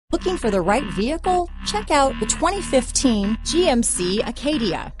Looking for the right vehicle? Check out the 2015 GMC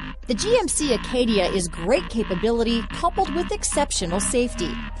Acadia. The GMC Acadia is great capability coupled with exceptional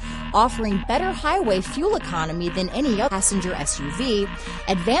safety. Offering better highway fuel economy than any other passenger SUV,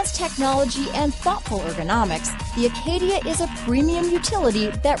 advanced technology, and thoughtful ergonomics, the Acadia is a premium utility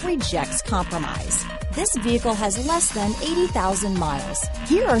that rejects compromise. This vehicle has less than 80,000 miles.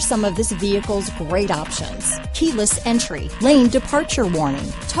 Here are some of this vehicle's great options: keyless entry, lane departure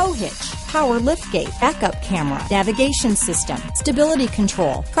warning, tow hitch, power liftgate, backup camera, navigation system, stability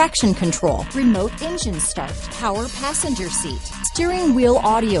control, traction control, remote engine start, power passenger seat, steering wheel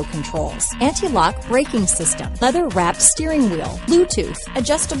audio controls, anti-lock braking system, leather-wrapped steering wheel, Bluetooth,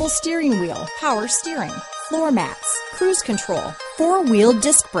 adjustable steering wheel, power steering, floor mats, cruise control, four-wheel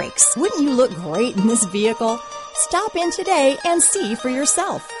disc brakes. Wouldn't you look great in this vehicle? Stop in today and see for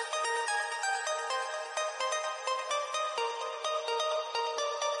yourself.